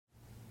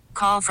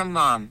call from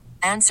mom.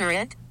 Answer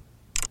it.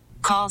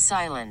 Call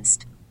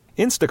silenced.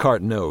 Instacart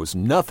knows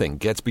nothing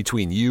gets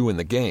between you and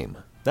the game.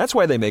 That's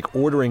why they make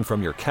ordering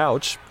from your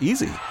couch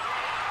easy.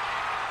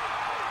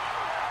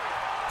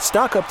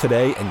 Stock up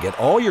today and get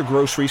all your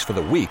groceries for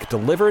the week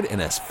delivered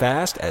in as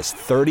fast as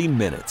 30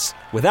 minutes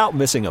without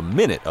missing a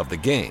minute of the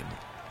game.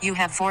 You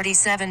have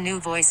 47 new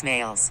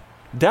voicemails.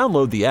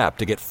 Download the app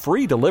to get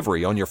free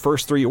delivery on your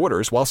first 3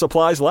 orders while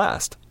supplies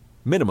last.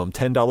 Minimum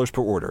 $10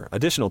 per order.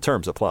 Additional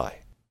terms apply.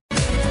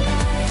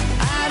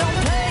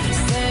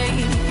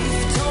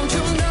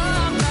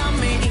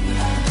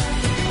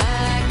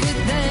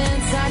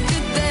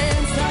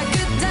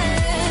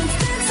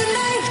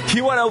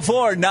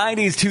 Q104,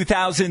 90s,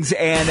 2000s,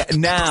 and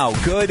now.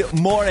 Good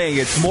morning.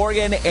 It's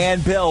Morgan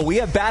and Bill. We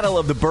have Battle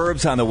of the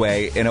Burbs on the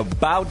way in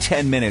about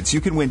 10 minutes.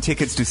 You can win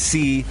tickets to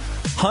see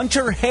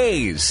Hunter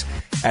Hayes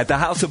at the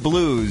House of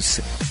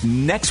Blues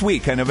next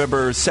week on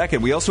November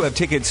 2nd. We also have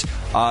tickets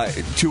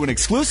to an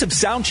exclusive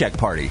sound check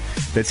party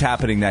that's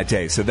happening that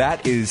day. So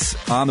that is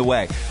on the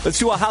way. Let's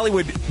do a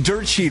Hollywood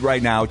dirt sheet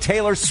right now.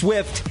 Taylor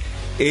Swift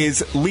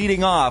is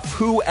leading off.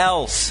 Who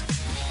else?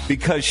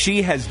 Because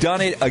she has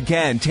done it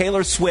again.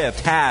 Taylor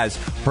Swift has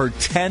her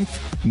 10th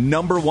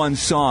number one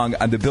song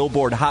on the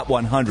Billboard Hot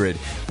 100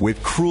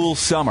 with Cruel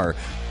Summer.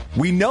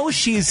 We know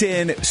she's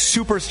in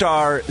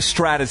superstar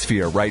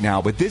stratosphere right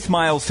now, but this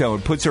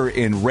milestone puts her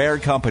in rare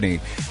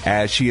company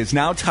as she is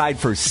now tied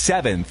for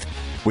 7th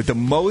with the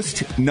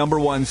most number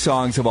one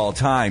songs of all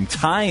time,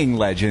 tying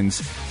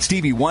legends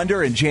Stevie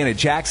Wonder and Janet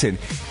Jackson.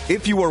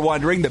 If you were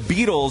wondering, the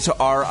Beatles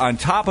are on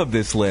top of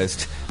this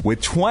list with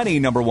 20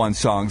 number one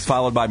songs,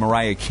 followed by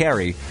Mariah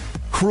Carey.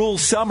 Cruel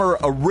Summer,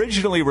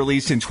 originally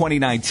released in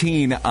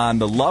 2019 on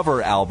the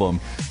Lover album,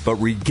 but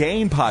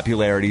regained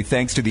popularity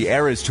thanks to the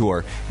Eras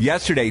Tour.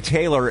 Yesterday,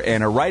 Taylor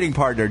and her writing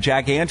partner,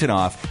 Jack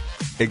Antonoff,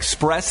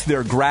 expressed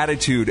their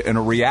gratitude in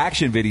a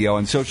reaction video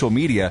on social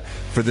media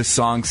for the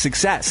song's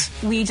success.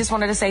 We just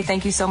wanted to say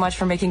thank you so much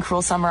for making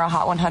Cruel Summer a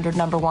Hot 100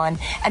 number one,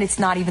 and it's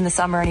not even the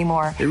summer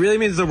anymore. It really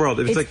means the world.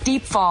 It's like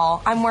deep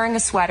fall. I'm wearing a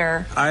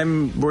sweater.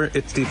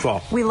 It's deep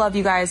fall. We love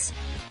you guys.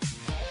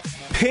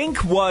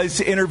 Pink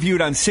was interviewed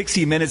on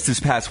 60 Minutes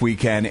this past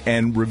weekend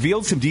and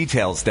revealed some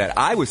details that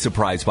I was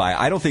surprised by.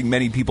 I don't think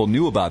many people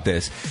knew about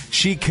this.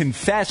 She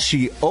confessed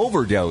she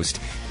overdosed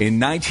in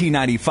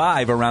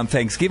 1995 around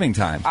Thanksgiving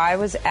time. I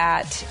was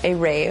at a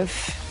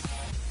rave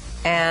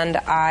and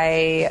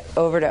I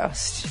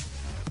overdosed.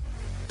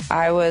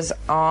 I was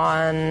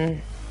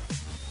on,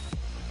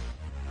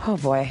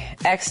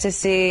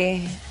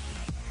 ecstasy,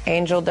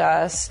 angel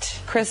dust,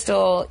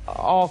 crystal,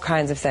 all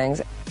kinds of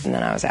things. And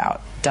then I was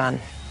out. Done.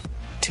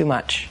 Too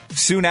much.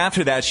 Soon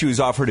after that, she was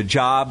offered a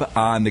job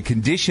on the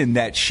condition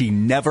that she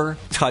never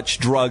touch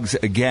drugs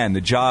again.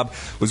 The job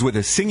was with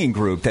a singing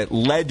group that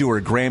led to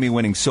her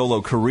Grammy-winning solo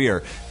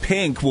career.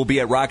 Pink will be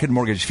at Rocket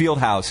Mortgage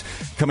Fieldhouse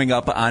coming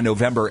up on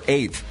November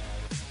 8th.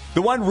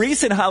 The one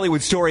recent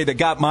Hollywood story that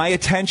got my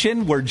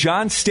attention, where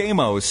John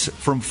Stamos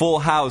from Full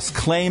House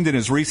claimed in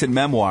his recent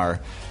memoir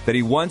that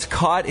he once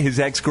caught his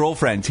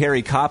ex-girlfriend,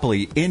 Terry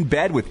Copley, in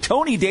bed with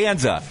Tony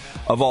Danza,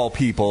 of all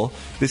people.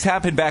 This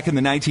happened back in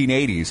the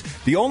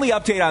 1980s. The only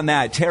update on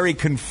that, Terry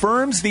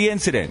confirms the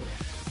incident,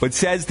 but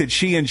says that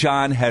she and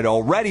John had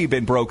already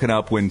been broken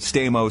up when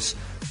Stamos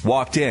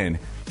walked in.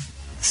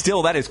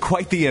 Still, that is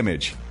quite the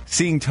image.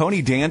 Seeing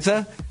Tony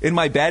Danza in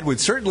my bed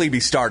would certainly be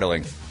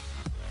startling.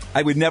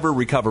 I would never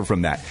recover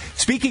from that.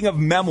 Speaking of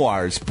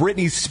memoirs,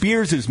 Britney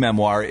Spears'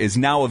 memoir is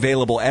now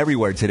available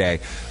everywhere today.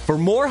 For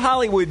more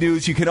Hollywood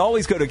news, you can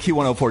always go to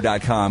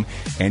Q104.com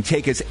and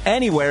take us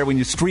anywhere when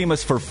you stream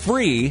us for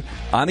free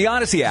on the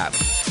Odyssey app.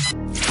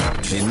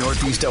 In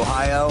Northeast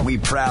Ohio, we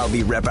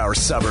proudly rep our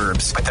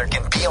suburbs, but there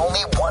can be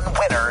only one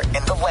winner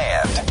in the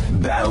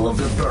land. Battle of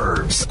the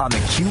Burbs on the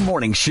Q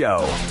Morning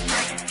Show.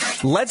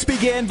 Let's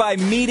begin by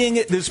meeting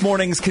this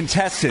morning's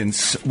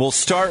contestants. We'll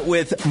start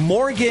with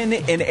Morgan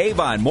in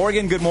Avon.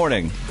 Morgan, good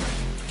morning.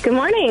 Good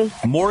morning.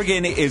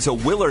 Morgan is a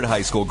Willard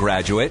High School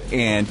graduate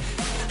and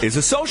is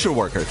a social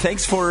worker.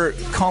 Thanks for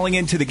calling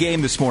into the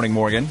game this morning,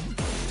 Morgan.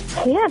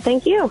 Yeah,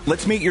 thank you.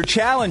 Let's meet your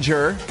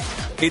challenger.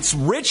 It's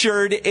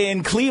Richard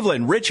in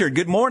Cleveland. Richard,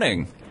 good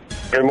morning.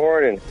 Good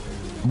morning.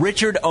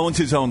 Richard owns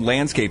his own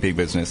landscaping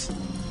business.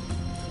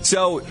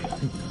 So,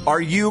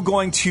 are you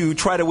going to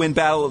try to win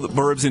Battle of the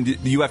Burbs and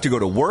do you have to go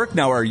to work?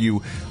 Now, are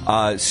you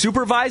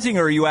supervising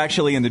or are you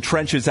actually in the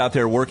trenches out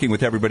there working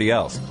with everybody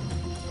else?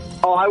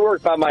 Oh, I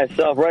work by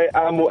myself, right?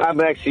 I'm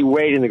actually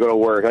waiting to go to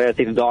work. I got to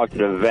take the dog to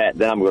the vet,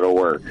 then I'm going to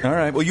work. All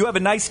right. Well, you have a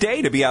nice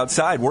day to be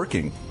outside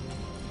working.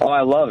 Oh,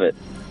 I love it.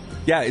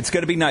 Yeah, it's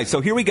going to be nice.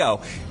 So here we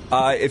go.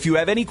 If you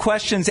have any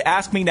questions,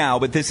 ask me now,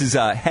 but this is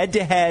a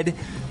head-to-head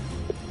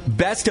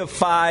best of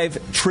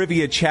 5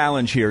 trivia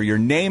challenge here. Your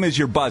name is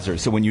your buzzer.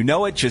 So when you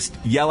know it, just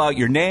yell out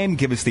your name,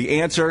 give us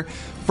the answer.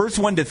 First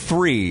 1 to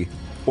 3,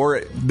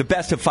 or the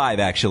best of 5,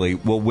 actually,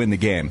 will win the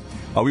game.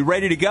 Are we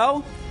ready to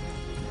go?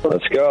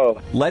 Let's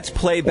go. Let's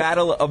play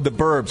Battle of the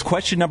Burbs.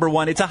 Question number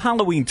 1. It's a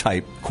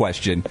Halloween-type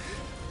question.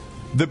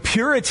 The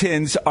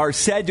Puritans are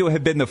said to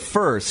have been the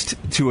first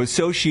to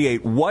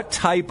associate what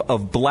type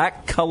of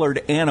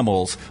black-colored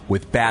animals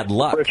with bad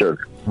luck?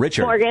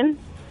 Richard. Morgan.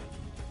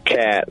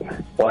 Cat.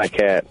 Black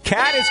cat.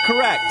 Cat is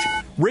correct.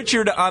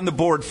 Richard on the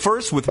board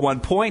first with 1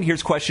 point.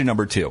 Here's question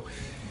number 2.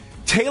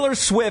 Taylor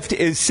Swift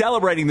is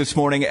celebrating this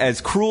morning as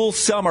Cruel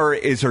Summer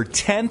is her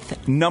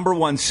 10th number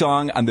 1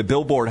 song on the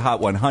Billboard Hot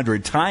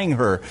 100, tying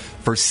her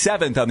for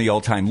 7th on the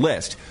all-time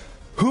list.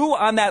 Who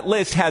on that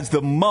list has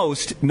the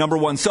most number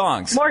 1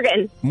 songs?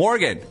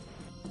 Morgan.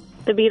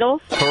 The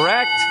Beatles.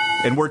 Correct.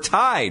 And we're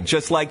tied,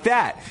 just like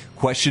that.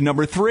 Question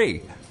number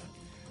 3.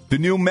 The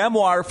new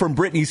memoir from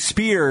Britney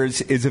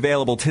Spears is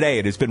available today.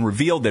 It has been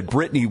revealed that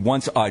Britney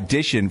once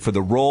auditioned for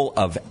the role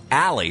of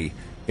Allie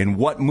in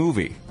what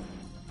movie?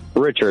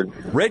 Richard.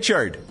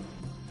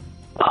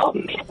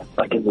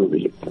 Fucking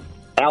movie.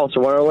 Alice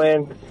in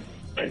Wonderland.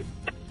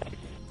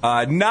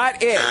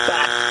 Not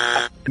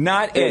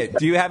it.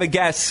 Do you have a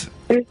guess,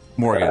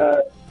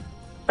 Morgan?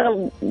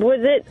 Was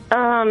it,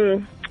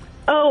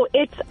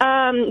 it's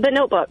The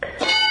Notebook.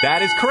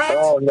 That is correct.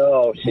 Oh,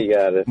 no, she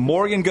got it.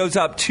 Morgan goes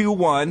up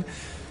 2-1.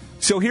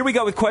 So here we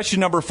go with question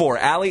number 4.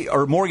 Allie,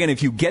 or Morgan,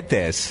 if you get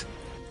this,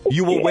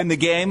 you will win the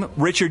game.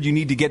 Richard, you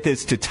need to get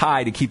this to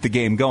tie to keep the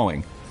game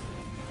going.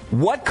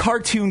 What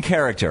cartoon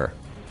character,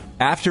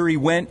 after he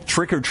went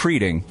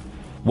trick-or-treating,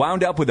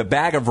 wound up with a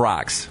bag of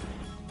rocks?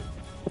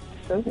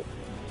 I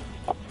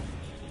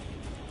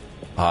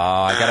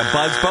got to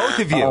buzz both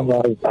of you. I'm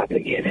not going to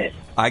get it.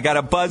 I got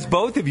to buzz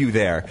both of you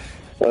there.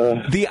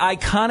 The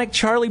iconic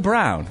Charlie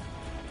Brown.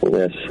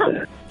 Yes.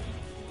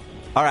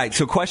 All right,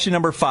 so question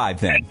number 5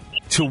 then.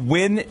 To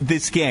win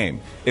this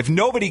game, if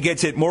nobody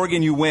gets it,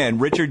 Morgan, you win.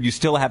 Richard, you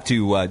still have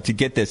to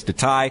get this to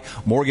tie.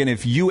 Morgan,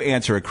 if you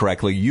answer it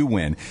correctly, you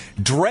win.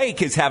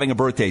 Drake is having a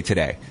birthday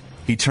today.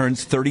 He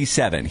turns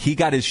 37. He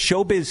got his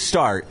showbiz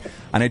start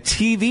on a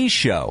TV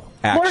show,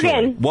 actually.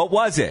 Morgan. What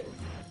was it?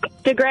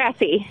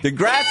 Degrassi.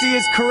 Degrassi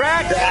is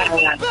correct.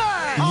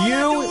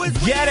 You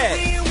get it.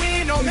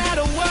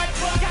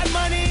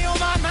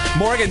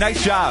 Morgan,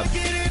 nice job.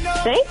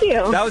 Thank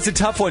you. That was a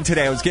tough one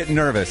today. I was getting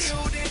nervous.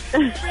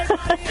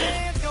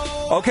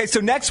 Okay, so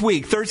next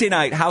week, Thursday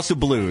night, House of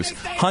Blues,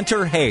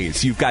 Hunter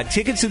Hayes. You've got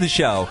tickets to the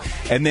show,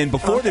 and then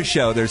before the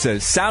show, there's a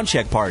sound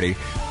check party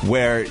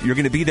where you're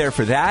going to be there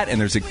for that, and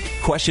there's a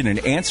question and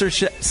answer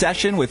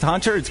session with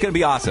Hunter. It's going to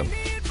be awesome.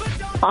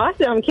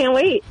 Awesome. Can't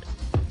wait.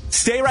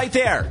 Stay right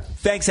there.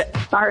 Thanks. All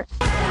right.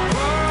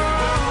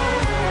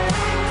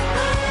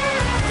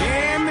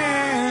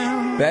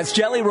 That's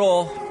Jelly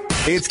Roll.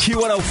 It's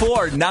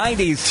Q104,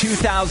 90s,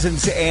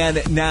 2000s,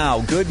 and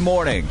now. Good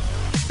morning.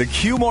 The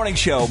Q Morning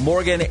Show,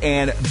 Morgan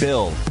and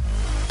Bill.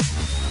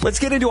 Let's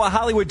get into a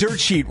Hollywood dirt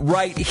sheet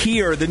right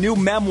here. The new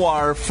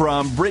memoir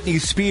from Britney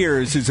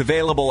Spears is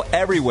available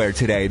everywhere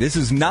today. This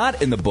is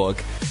not in the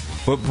book,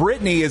 but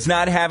Britney is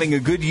not having a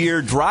good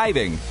year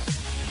driving.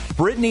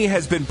 Britney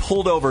has been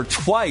pulled over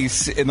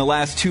twice in the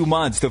last 2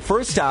 months. The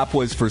first stop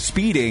was for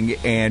speeding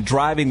and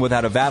driving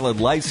without a valid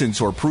license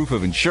or proof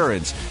of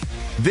insurance.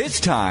 This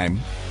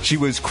time, she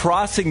was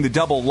crossing the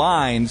double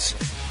lines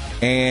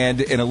and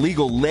an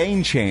illegal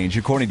lane change,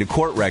 according to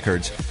court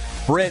records.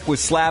 Britt was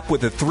slapped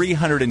with a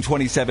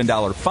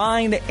 $327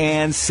 fine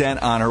and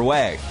sent on her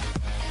way.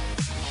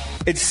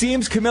 It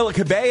seems Camila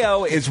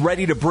Cabello is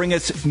ready to bring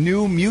us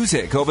new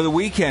music. Over the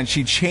weekend,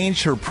 she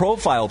changed her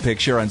profile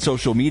picture on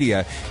social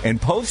media and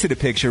posted a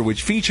picture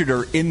which featured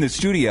her in the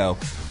studio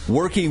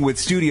working with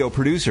studio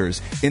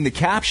producers. In the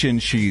caption,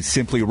 she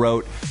simply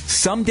wrote,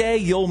 "Someday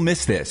you'll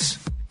miss this."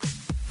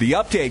 The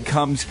update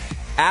comes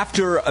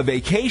after a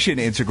vacation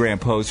Instagram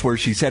post where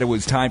she said it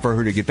was time for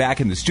her to get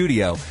back in the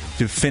studio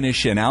to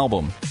finish an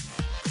album.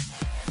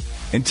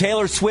 And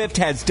Taylor Swift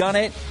has done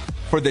it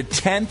for the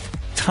 10th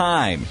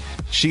time.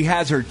 She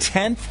has her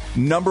 10th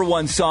number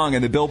 1 song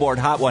in the Billboard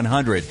Hot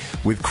 100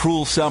 with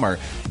Cruel Summer.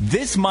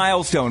 This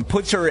milestone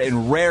puts her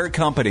in rare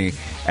company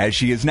as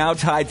she is now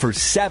tied for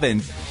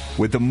 7th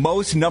with the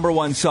most number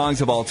 1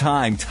 songs of all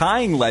time,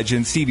 tying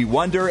legends Stevie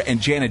Wonder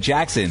and Janet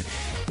Jackson.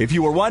 If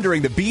you were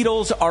wondering, the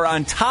Beatles are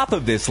on top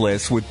of this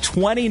list with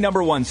 20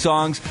 number 1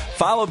 songs,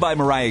 followed by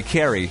Mariah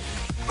Carey.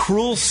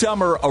 Cruel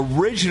Summer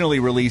originally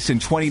released in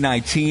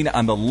 2019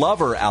 on the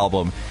Lover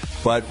album,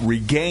 but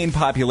regained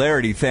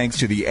popularity thanks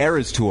to the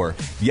Eras Tour.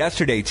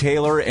 Yesterday,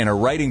 Taylor and her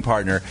writing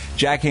partner,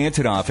 Jack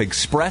Antonoff,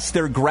 expressed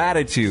their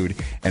gratitude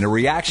in a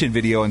reaction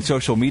video on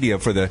social media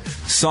for the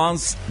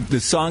song's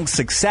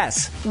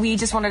success. We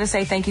just wanted to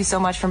say thank you so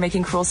much for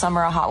making Cruel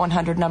Summer a Hot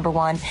 100 number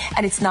 1,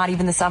 and it's not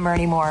even the summer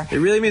anymore. It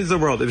really means the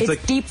world. It's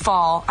like deep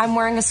fall. I'm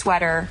wearing a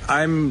sweater.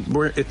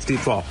 It's deep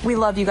fall. We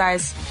love you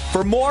guys.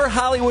 For more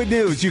Hollywood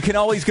news, you can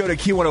always go to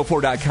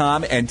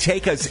Q104.com and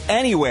take us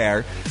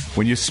anywhere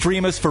when you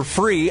stream us for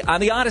free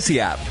on the Odyssey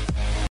app.